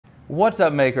What's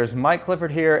up, makers? Mike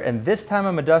Clifford here, and this time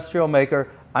I'm a Modustrial maker.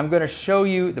 I'm going to show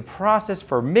you the process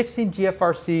for mixing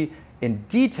GFRC in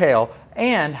detail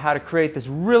and how to create this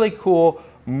really cool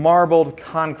marbled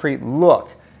concrete look,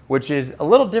 which is a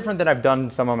little different than I've done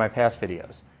in some of my past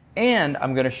videos. And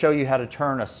I'm going to show you how to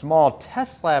turn a small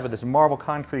test slab of this marble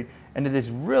concrete into this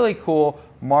really cool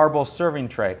marble serving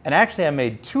tray. And actually I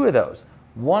made two of those.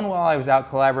 One while I was out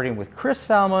collaborating with Chris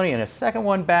Salamoni and a second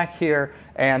one back here.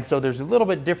 And so there's a little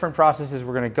bit different processes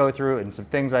we're going to go through and some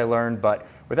things I learned. But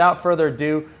without further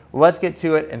ado, let's get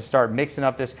to it and start mixing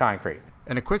up this concrete.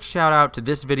 And a quick shout out to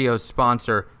this video's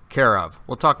sponsor, Care Of.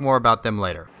 We'll talk more about them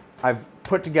later. I've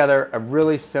put together a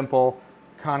really simple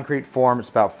concrete form. It's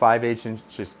about 5/8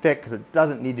 inches thick because it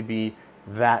doesn't need to be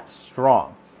that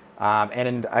strong.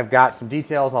 And I've got some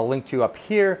details I'll link to up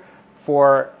here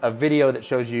for a video that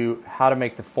shows you how to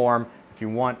make the form if you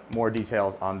want more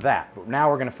details on that. But now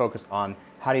we're going to focus on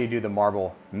how do you do the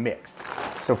marble mix.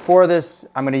 So for this,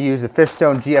 I'm going to use the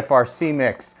Fishstone GFRC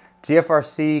mix.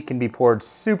 GFRC can be poured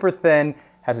super thin,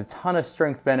 has a ton of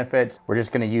strength benefits. We're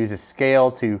just going to use a scale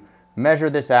to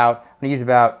measure this out. I'm going to use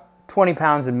about 20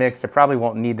 pounds of mix. I probably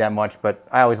won't need that much, but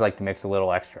I always like to mix a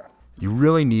little extra. You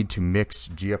really need to mix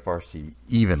GFRC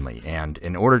evenly, and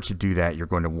in order to do that, you're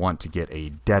going to want to get a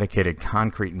dedicated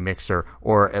concrete mixer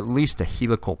or at least a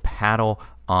helical paddle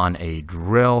on a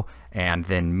drill and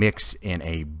then mix in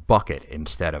a bucket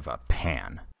instead of a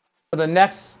pan. So the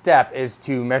next step is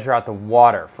to measure out the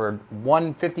water. For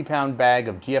one 50-pound bag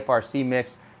of GFRC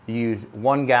mix, you use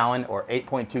 1 gallon or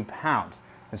 8.2 pounds.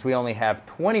 Since we only have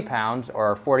 20 pounds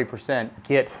or 40%,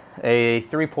 get a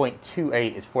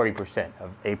 3.28 is 40%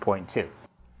 of 8.2.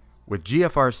 With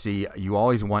GFRC, you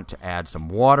always want to add some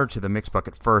water to the mix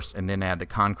bucket first and then add the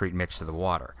concrete mix to the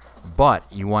water. But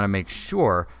you want to make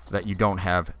sure that you don't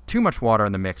have too much water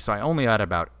in the mix, so I only add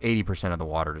about 80% of the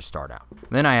water to start out.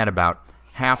 Then I add about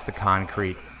half the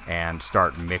concrete and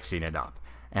start mixing it up.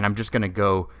 And I'm just going to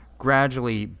go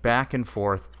gradually back and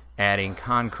forth, adding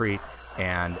concrete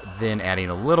and then adding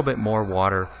a little bit more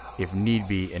water if need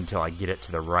be until I get it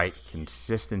to the right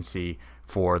consistency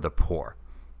for the pour.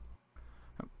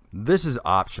 This is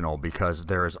optional because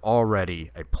there is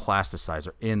already a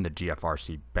plasticizer in the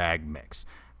GFRC bag mix,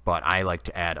 but I like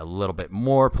to add a little bit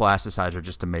more plasticizer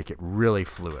just to make it really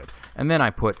fluid. And then I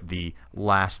put the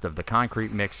last of the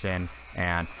concrete mix in,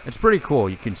 and it's pretty cool.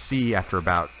 You can see after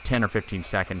about 10 or 15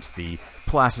 seconds the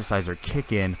plasticizer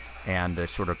kick in and the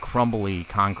sort of crumbly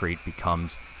concrete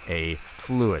becomes a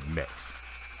fluid mix.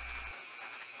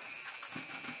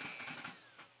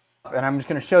 And I'm just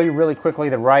going to show you really quickly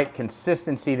the right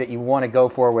consistency that you want to go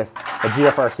for with a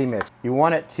GFRC mix. You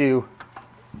want it to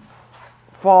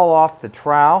fall off the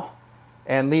trowel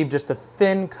and leave just a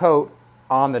thin coat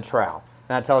on the trowel.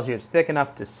 And that tells you it's thick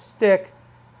enough to stick,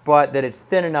 but that it's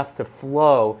thin enough to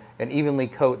flow and evenly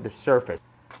coat the surface.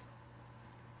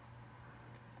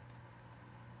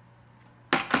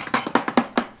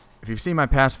 If you've seen my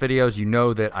past videos, you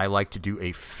know that I like to do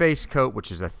a face coat,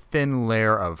 which is a thin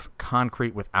layer of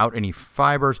concrete without any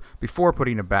fibers before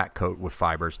putting a back coat with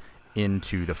fibers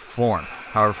into the form.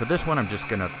 However, for this one, I'm just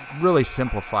going to really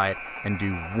simplify it and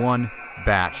do one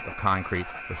batch of concrete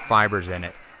with fibers in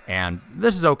it. And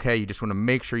this is okay. You just want to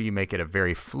make sure you make it a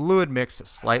very fluid mix, a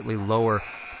slightly lower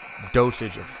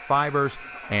dosage of fibers,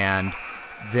 and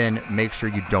then make sure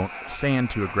you don't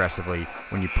sand too aggressively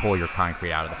when you pull your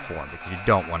concrete out of the form because you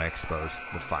don't want to expose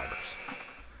the fibers.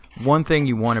 One thing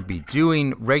you want to be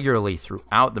doing regularly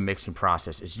throughout the mixing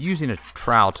process is using a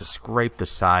trowel to scrape the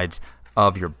sides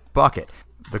of your bucket.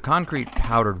 The concrete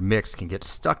powdered mix can get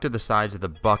stuck to the sides of the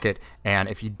bucket, and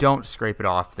if you don't scrape it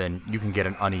off, then you can get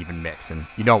an uneven mix, and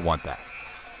you don't want that.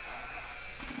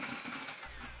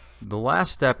 The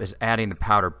last step is adding the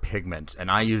powdered pigments, and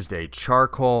I used a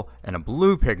charcoal and a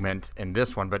blue pigment in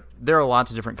this one, but there are lots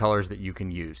of different colors that you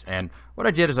can use. And what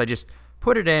I did is I just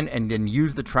put it in and then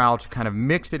used the trowel to kind of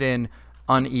mix it in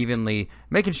unevenly,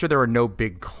 making sure there were no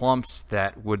big clumps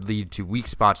that would lead to weak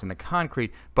spots in the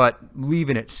concrete, but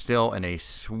leaving it still in a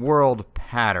swirled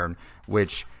pattern,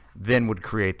 which then would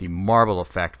create the marble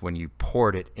effect when you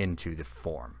poured it into the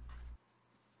form.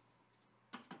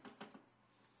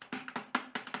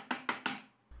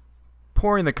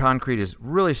 Pouring the concrete is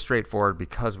really straightforward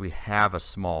because we have a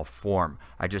small form.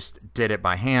 I just did it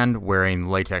by hand wearing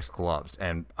latex gloves,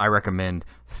 and I recommend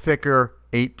thicker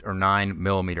 8 or 9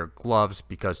 millimeter gloves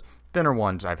because thinner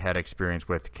ones I've had experience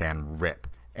with can rip.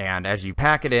 And as you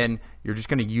pack it in, you're just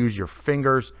going to use your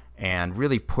fingers and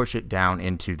really push it down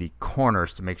into the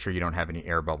corners to make sure you don't have any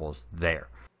air bubbles there.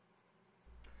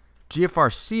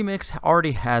 GFRC mix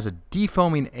already has a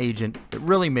defoaming agent that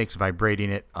really makes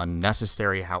vibrating it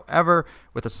unnecessary. However,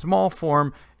 with a small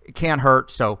form, it can't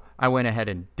hurt, so I went ahead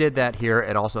and did that here.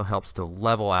 It also helps to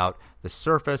level out the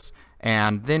surface,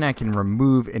 and then I can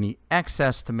remove any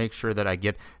excess to make sure that I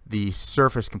get the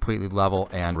surface completely level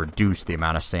and reduce the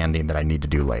amount of sanding that I need to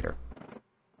do later.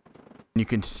 You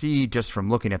can see just from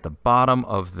looking at the bottom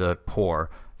of the pour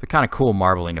the kind of cool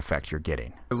marbling effect you're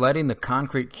getting. Letting the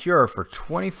concrete cure for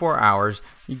 24 hours,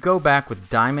 you go back with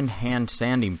diamond hand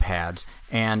sanding pads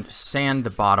and sand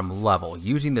the bottom level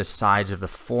using the sides of the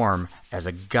form as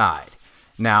a guide.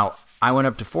 Now, I went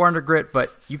up to 400 grit,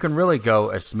 but you can really go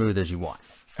as smooth as you want.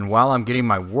 And while I'm getting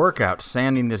my workout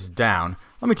sanding this down,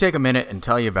 let me take a minute and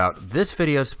tell you about this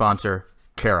video's sponsor,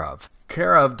 Care of.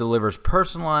 Care of delivers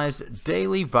personalized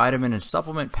daily vitamin and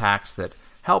supplement packs that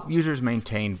help users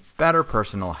maintain better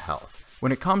personal health.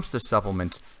 When it comes to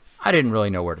supplements, I didn't really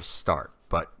know where to start,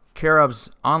 but Care of's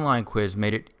online quiz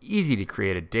made it easy to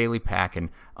create a daily pack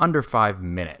in under 5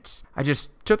 minutes. I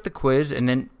just took the quiz, and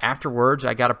then afterwards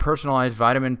I got a personalized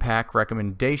vitamin pack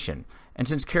recommendation. And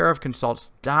since Care of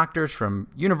consults doctors from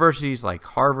universities like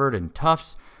Harvard and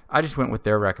Tufts, I just went with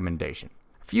their recommendation.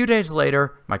 A few days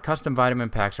later, my custom vitamin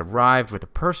packs arrived with a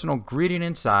personal greeting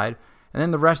inside, and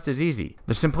then the rest is easy.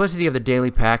 The simplicity of the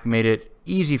daily pack made it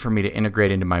easy for me to integrate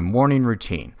into my morning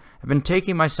routine. I've been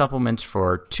taking my supplements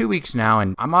for 2 weeks now,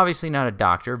 and I'm obviously not a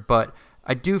doctor, but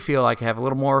I do feel like I have a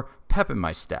little more pep in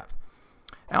my step.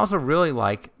 I also really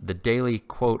like the daily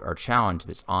quote or challenge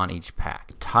that's on each pack.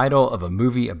 The title of a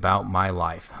movie about my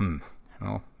life.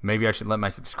 Well, maybe I should let my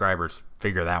subscribers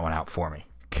figure that one out for me.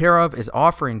 Care of is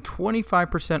offering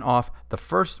 25% off the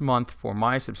first month for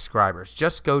my subscribers.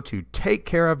 Just go to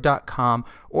takecareof.com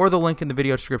or the link in the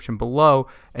video description below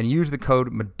and use the code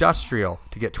Modustrial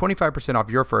to get 25% off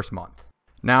your first month.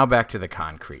 Now back to the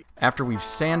concrete. After we've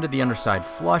sanded the underside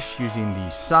flush using the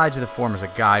sides of the form as a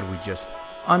guide, we just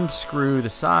unscrew the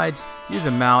sides, use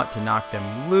a mallet to knock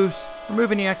them loose,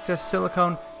 remove any excess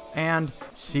silicone, and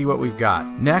see what we've got.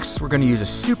 Next, we're going to use a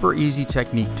super easy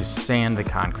technique to sand the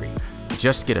concrete.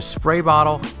 Just get a spray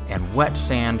bottle and wet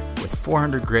sand with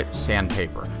 400 grit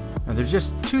sandpaper. Now there's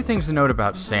just two things to note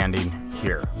about sanding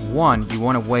here. One, you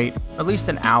want to wait at least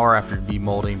an hour after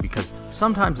demolding because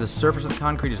sometimes the surface of the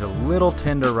concrete is a little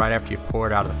tender right after you pour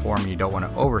it out of the form and you don't want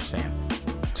to over sand.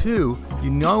 Two,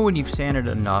 you know when you've sanded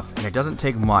enough, and it doesn't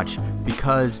take much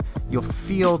because you'll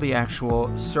feel the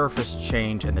actual surface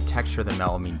change and the texture of the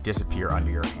melamine disappear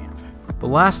under your hand. The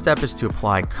last step is to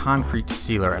apply concrete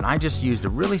sealer, and I just used a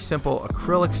really simple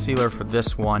acrylic sealer for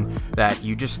this one that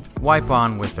you just wipe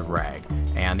on with a rag.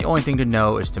 And the only thing to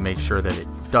know is to make sure that it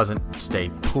doesn't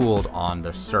stay pooled on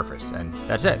the surface, and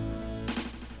that's it.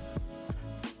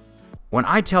 When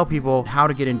I tell people how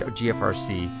to get into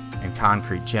GFRC and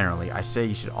concrete generally, I say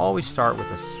you should always start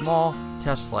with a small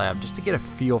test slab just to get a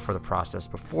feel for the process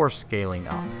before scaling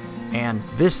up. And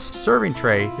this serving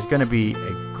tray is going to be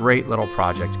a great little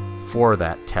project for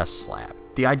that test slab.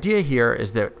 The idea here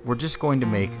is that we're just going to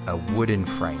make a wooden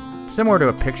frame, similar to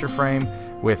a picture frame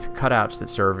with cutouts that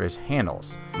serve as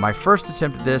handles. My first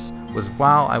attempt at this was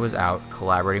while I was out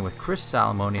collaborating with Chris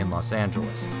Salamone in Los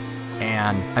Angeles,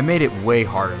 and I made it way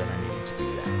harder than I needed to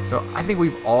do that. So I think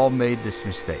we've all made this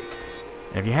mistake.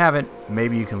 And if you haven't,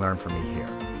 maybe you can learn from me here.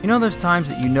 You know those times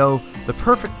that you know the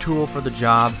perfect tool for the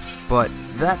job, but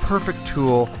that perfect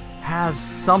tool has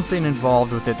something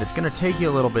involved with it that's going to take you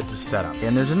a little bit to set up.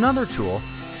 And there's another tool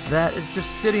that is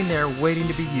just sitting there waiting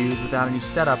to be used without any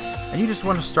setup, and you just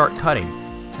want to start cutting.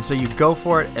 And so you go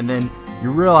for it, and then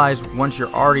you realize once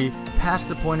you're already past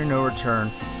the point of no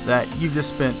return that you've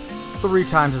just spent 3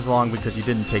 times as long because you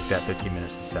didn't take that 15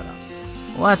 minutes to set up.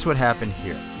 Well, that's what happened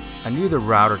here. I knew the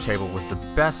router table was the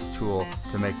best tool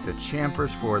to make the chamfers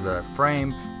for the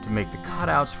frame, to make the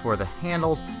cutouts for the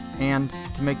handles, and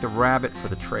to make the rabbet for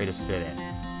the tray to sit in.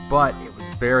 But it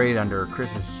was buried under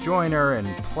Chris's joiner and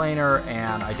planer,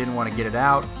 and I didn't want to get it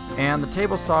out, and the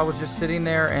table saw was just sitting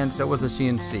there, and so was the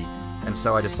CNC. And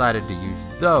so I decided to use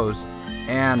those,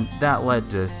 and that led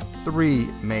to 3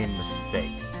 main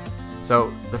mistakes.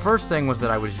 So the first thing was that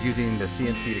I was using the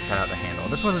CNC to cut out the handle.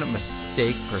 This wasn't a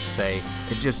mistake per se,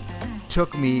 it just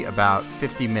took me about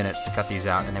 50 minutes to cut these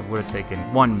out, and it would have taken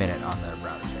 1 minute on the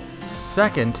router table.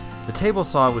 Second, the table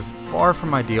saw was far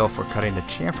from ideal for cutting the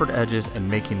chamfered edges and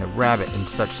making the rabbet in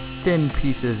such thin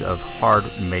pieces of hard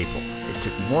maple. It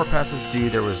took more passes due,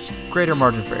 there was greater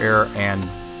margin for error, and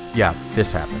yeah,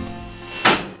 this happened.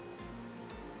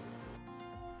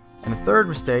 And the third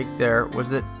mistake there was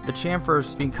that the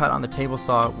chamfers being cut on the table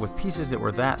saw with pieces that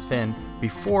were that thin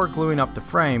before gluing up the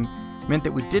frame meant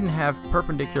that we didn't have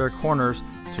perpendicular corners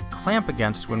to clamp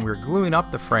against when we were gluing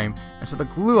up the frame, and so the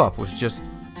glue up was just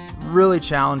really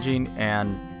challenging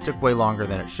and took way longer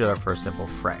than it should have for a simple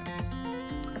frame.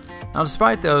 Now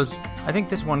despite those, I think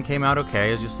this one came out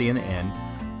okay, as you'll see in the end,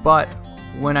 but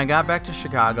when I got back to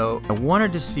Chicago, I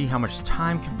wanted to see how much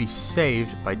time could be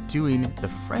saved by doing the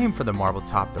frame for the marble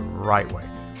top the right way.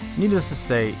 Needless to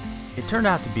say, it turned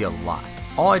out to be a lot.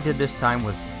 All I did this time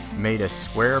was made a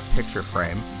square picture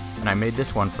frame, and I made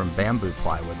this one from bamboo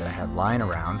plywood that I had lying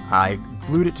around. I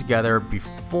glued it together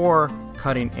before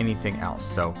cutting anything else.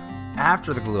 So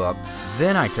after the glue up,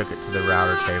 then I took it to the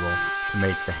router table to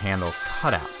make the handle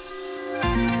cutouts.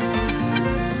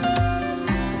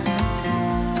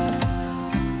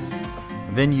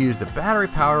 Then used a battery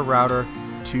power router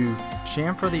to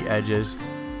chamfer the edges.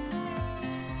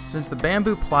 Since the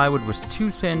bamboo plywood was too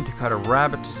thin to cut a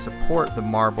rabbet to support the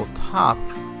marble top,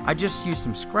 I just used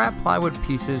some scrap plywood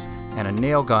pieces and a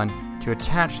nail gun to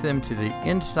attach them to the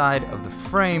inside of the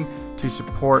frame to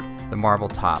support the marble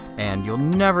top. And you'll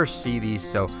never see these,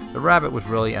 so the rabbet was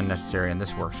really unnecessary, and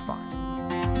this works fine.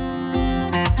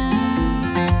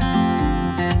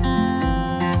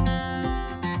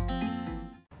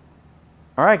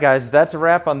 Alright guys, that's a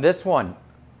wrap on this one.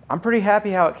 I'm pretty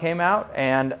happy how it came out,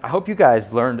 and I hope you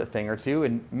guys learned a thing or two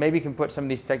and maybe can put some of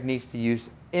these techniques to use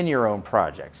in your own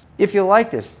projects. If you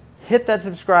like this, hit that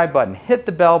subscribe button, hit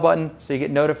the bell button so you get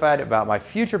notified about my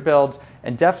future builds,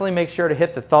 and definitely make sure to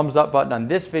hit the thumbs up button on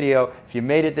this video if you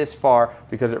made it this far,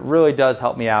 because it really does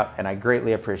help me out and I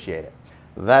greatly appreciate it.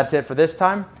 That's it for this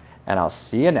time, and I'll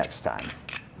see you next time.